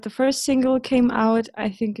The first single came out, I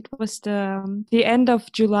think it was the end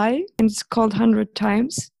of July, and it's called 100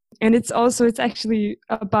 Times. And it's actually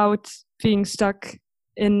about being stuck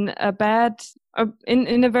in a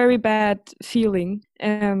in a very bad feeling.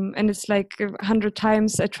 And it's like 100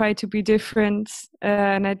 times I try to be different,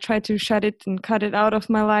 and I try to shut it and cut it out of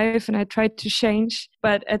my life, and I try to change.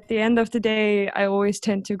 But at the end of the day, I always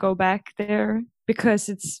tend to go back there because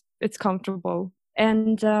it's comfortable.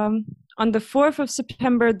 And on the 4th of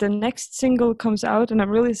September, the next single comes out, and I'm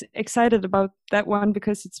really excited about that one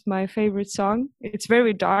because it's my favorite song. It's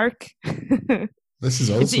very dark. This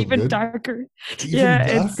is also it's even good. darker.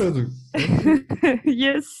 Even darker.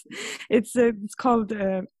 Yes, it's called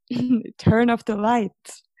 "Turn Off the Light."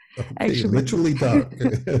 Okay, actually, literally dark.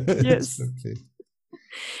 Yes. Okay.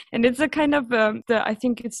 And it's a kind of I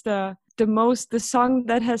think it's the song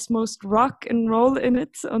that has most rock and roll in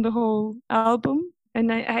it on the whole album,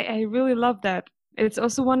 and I really love that. It's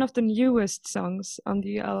also one of the newest songs on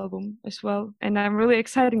the album as well, and I'm really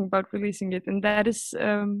excited about releasing it. And that is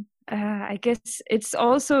I guess it's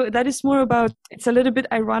also, that is more about, it's a little bit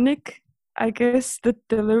ironic, I guess, the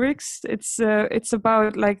lyrics. It's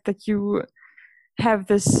about like that you have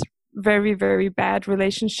this very, very bad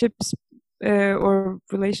relationships or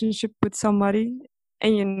relationship with somebody,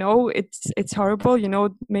 and you know it's horrible, you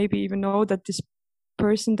know, maybe even know that this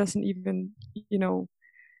person doesn't even, you know,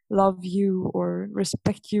 love you or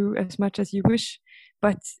respect you as much as you wish,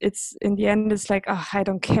 but it's in the end it's like, oh, I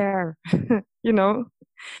don't care. You know,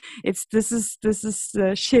 this is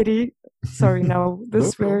shitty. Sorry, now the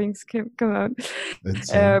swearings come out.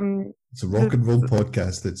 It's a rock and roll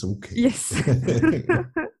podcast. It's okay. Yes.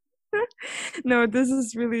 No, this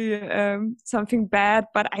is really something bad,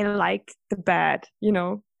 but I like the bad, you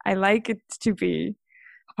know. I like it to be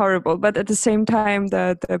horrible, but at the same time,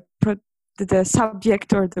 the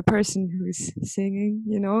subject or the person who's singing,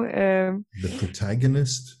 you know, the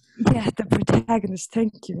protagonist. Yeah, the protagonist.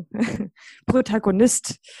 Thank you,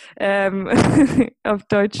 Protagonist of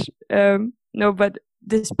Deutsch. No, but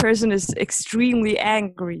this person is extremely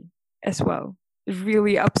angry as well,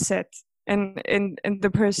 really upset. And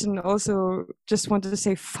the person also just wanted to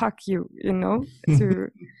say fuck you, you know,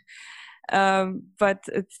 to but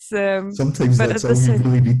it's sometimes but that's all you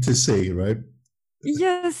really need to say, right?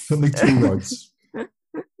 Yes. Only 2 words.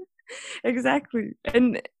 Exactly.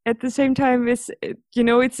 And at the same time you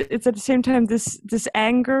know, it's at the same time this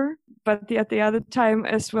anger, but at the other time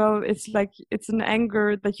as well, it's like it's an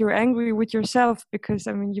anger that you're angry with yourself, because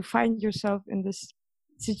I mean you find yourself in this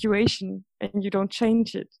situation and you don't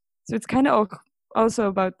change it. So it's kind of also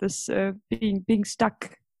about this being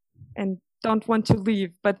stuck and don't want to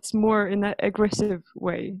leave, but it's more in an aggressive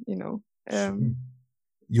way, you know.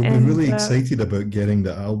 You'll be really excited about getting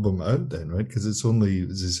the album out then, right? Because it's only,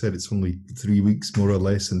 as I said, it's only 3 weeks more or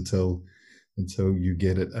less until you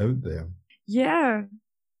get it out there. Yeah,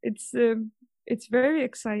 it's very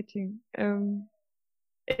exciting.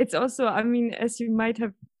 It's also, I mean, as you might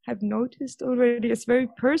have noticed already, it's very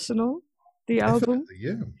personal, the album.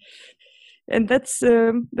 Yeah. And that's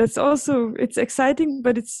also, it's exciting,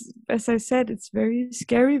 but it's, as I said, it's very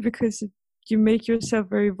scary because you make yourself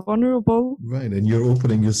very vulnerable. Right, and you're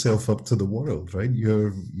opening yourself up to the world, right?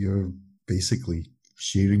 You're basically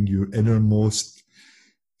sharing your innermost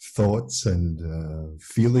thoughts and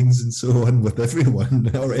feelings and so on with everyone,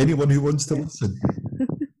 or anyone who wants to listen.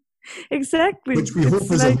 Exactly. Which we hope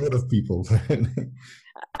is like, a lot of people.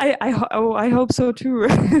 I hope so too.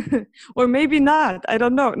 Or maybe not. I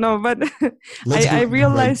don't know. No, but I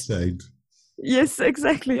realized. Right. Yes,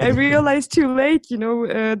 exactly. I realized too late, you know,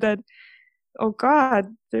 that, oh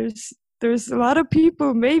God, there's a lot of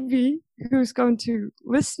people maybe who's going to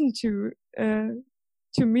listen to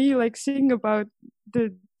me like sing about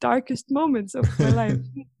the darkest moments of my life.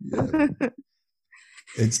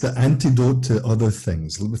 It's the antidote to other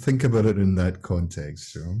things. Think about it in that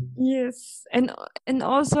context, you know? Yes, and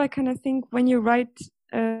also I kind of think when you write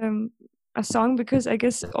a song, because I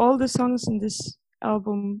guess all the songs in this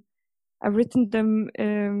album, I've written them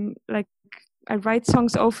like I write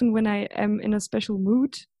songs often when I am in a special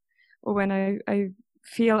mood, or when I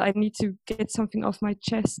feel I need to get something off my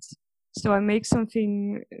chest. So I make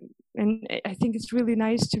something, and I think it's really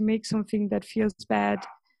nice to make something that feels bad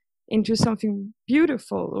into something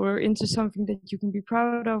beautiful, or into something that you can be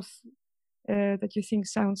proud of, that you think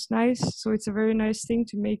sounds nice. So it's a very nice thing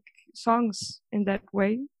to make songs in that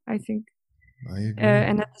way, I think. I agree.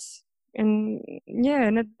 And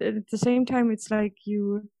at the same time, it's like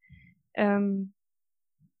you,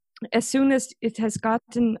 as soon as it has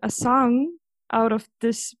gotten a song out of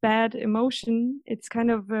this bad emotion, it's kind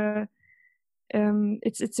of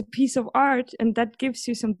it's a piece of art, and that gives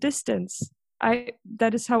you some distance.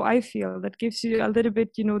 That is how I feel. That gives you a little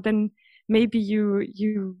bit, then maybe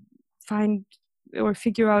you find or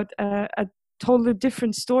figure out a totally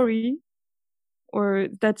different story, or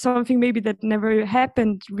that's something maybe that never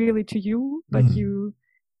happened really to you, but you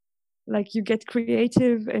get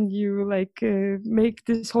creative and you make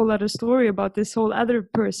this whole other story about this whole other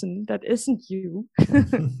person that isn't you.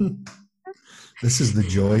 This is the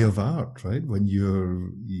joy of art, right? When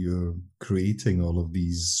you're creating all of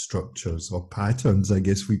these structures or patterns, I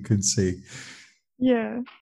guess we could say. Yeah.